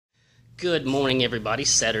Good morning, everybody.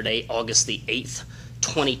 Saturday, August the 8th,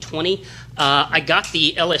 2020. I got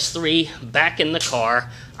the LS3 back in the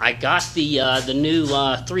car. I got the new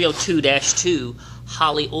 302-2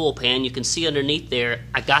 Holley oil pan. You can see underneath there,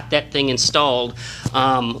 I got that thing installed.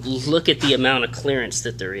 Look at the amount of clearance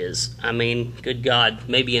that there is. I mean, good God,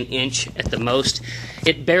 maybe an inch at the most.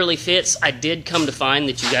 It barely fits. I did come to find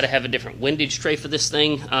that you got to have a different windage tray for this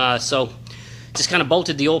thing. So just kind of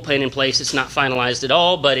bolted the oil pan in place. It's not finalized at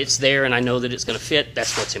all, but it's there and I know that it's going to fit.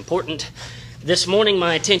 That's what's important. This morning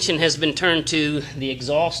my attention has been turned to the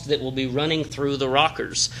exhaust that will be running through the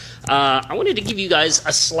rockers. I wanted to give you guys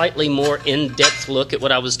a slightly more in-depth look at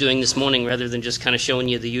what I was doing this morning rather than just kind of showing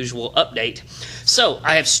you the usual update. So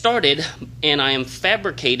I have started and I am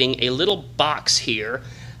fabricating a little box here.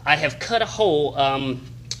 I have cut a hole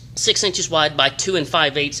 6 inches wide by 2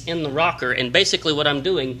 5/8 in the rocker, and basically what I'm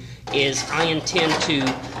doing is I intend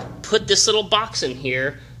to put this little box in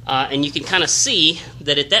here, and you can kind of see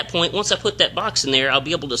that at that point, once I put that box in there, I'll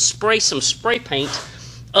be able to spray some spray paint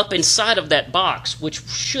up inside of that box, which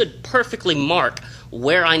should perfectly mark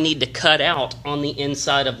where I need to cut out on the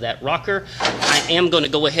inside of that rocker. I am going to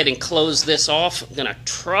go ahead and close this off. I'm going to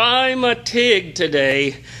try my TIG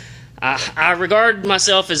today. I regard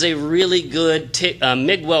myself as a really good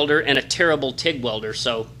MIG welder and a terrible TIG welder,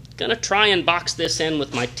 so gonna try and box this in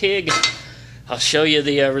with my TIG. I'll show you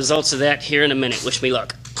the results of that here in a minute. Wish me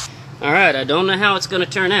luck. Alright, I don't know how it's gonna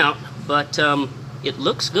turn out, but it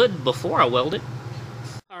looks good before I weld it.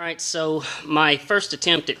 Alright, so my first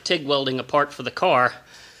attempt at TIG welding a part for the car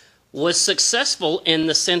was successful in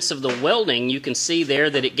the sense of the welding. You can see there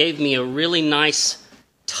that it gave me a really nice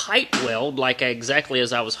tight weld, like exactly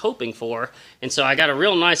as I was hoping for, and so I got a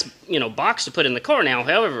real nice, box to put in the car now.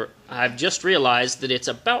 However, I've just realized that it's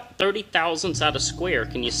about 30 thousandths out of square.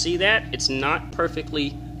 Can you see that? It's not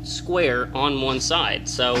perfectly square on one side,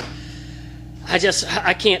 so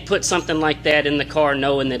I can't put something like that in the car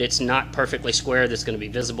knowing that it's not perfectly square, that's going to be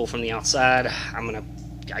visible from the outside. I'm going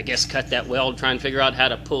to, I guess, cut that weld, try and figure out how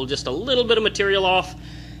to pull just a little bit of material off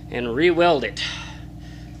and re-weld it.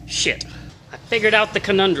 Shit. I figured out the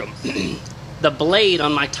conundrum. The blade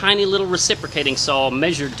on my tiny little reciprocating saw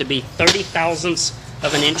measured to be 30 thousandths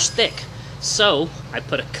of an inch thick. So I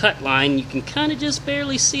put a cut line, you can kind of just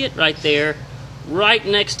barely see it right there, right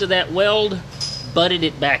next to that weld, butted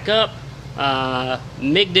it back up,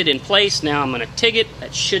 MIG'd it in place. Now I'm going to TIG it.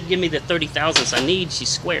 That should give me the 30 thousandths I need. She's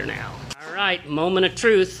square now. Alright, moment of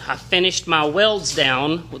truth. I finished my welds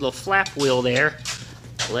down with a little flap wheel there.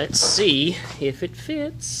 Let's see if it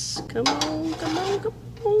fits. Come on, come on, come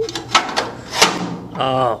on.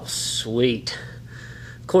 Oh, sweet.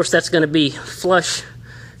 Of course, that's going to be flush.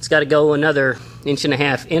 It's got to go another 1.5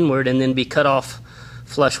 inches inward and then be cut off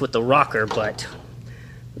flush with the rocker, but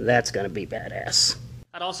that's going to be badass.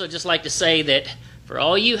 I'd also just like to say that for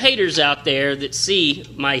all you haters out there that see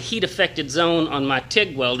my heat-affected zone on my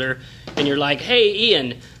TIG welder, and you're like, hey,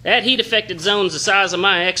 Ian, that heat-affected zone's the size of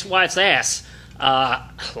my ex-wife's ass.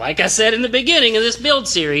 Like I said in the beginning of this build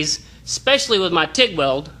series, especially with my TIG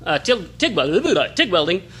welding,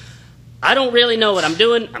 I don't really know what I'm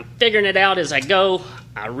doing. I'm figuring it out as I go.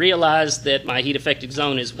 I realize that my heat affected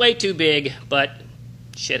zone is way too big, but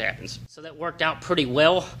shit happens. So that worked out pretty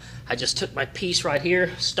well. I just took my piece right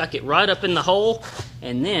here, stuck it right up in the hole,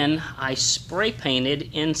 and then I spray painted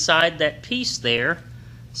inside that piece there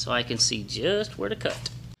so I can see just where to cut.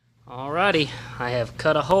 Alrighty, I have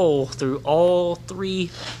cut a hole through all 3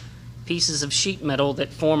 pieces of sheet metal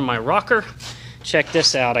that form my rocker. Check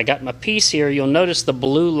this out. I got my piece here. You'll notice the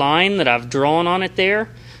blue line that I've drawn on it there.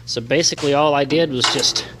 So basically all I did was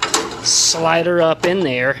just slide her up in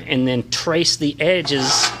there and then trace the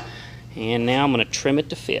edges. And now I'm going to trim it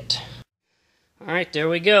to fit. Alright, there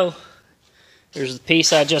we go. There's the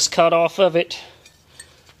piece I just cut off of it.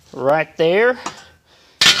 Right there.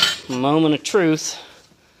 Moment of truth.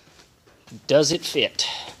 Does it fit?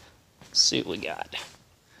 Let's see what we got.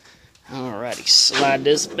 Alrighty, slide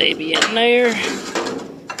this baby in there.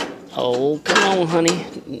 Oh, come on,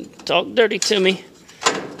 honey. Talk dirty to me.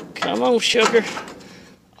 Come on, sugar.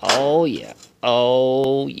 Oh, yeah.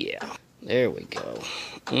 Oh, yeah. There we go.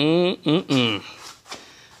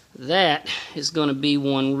 That is going to be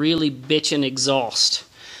one really bitchin' exhaust.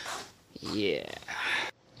 Yeah.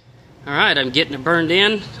 Alright, I'm getting it burned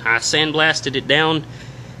in. I sandblasted it down.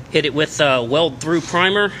 Hit it with weld-through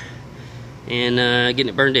primer and getting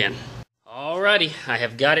it burned in. Alrighty, I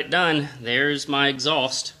have got it done. There's my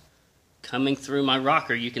exhaust coming through my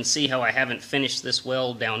rocker. You can see how I haven't finished this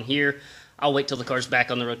weld down here. I'll wait till the car's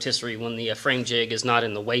back on the rotisserie when the frame jig is not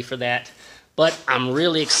in the way for that. But I'm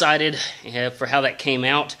really excited for how that came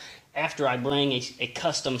out. after I bring a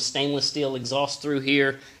custom stainless steel exhaust through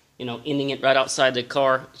here, you know, ending it right outside the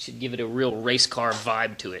car. It should give it a real race car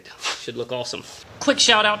vibe to it. Should look awesome. Quick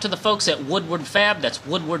shout out to the folks at Woodward Fab. That's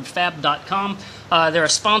woodwardfab.com. They're a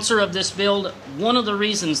sponsor of this build. One of the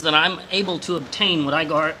reasons that I'm able to obtain what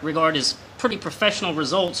I regard as pretty professional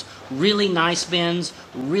results, really nice bends,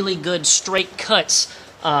 really good straight cuts,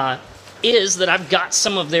 is that I've got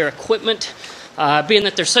some of their equipment. Being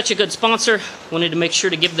that they're such a good sponsor, wanted to make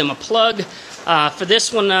sure to give them a plug. For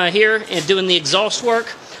this one here, and doing the exhaust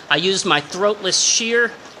work, I used my throatless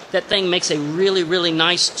shear. That thing makes a really, really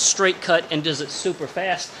nice straight cut and does it super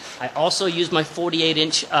fast. I also use my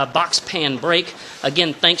 48-inch box pan brake.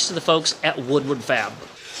 Again, thanks to the folks at Woodward Fab.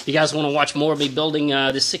 If you guys want to watch more of me building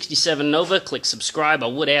this 67 Nova, click subscribe. I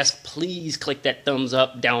would ask, please click that thumbs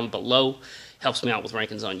up down below. Helps me out with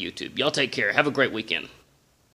rankings on YouTube. Y'all take care. Have a great weekend.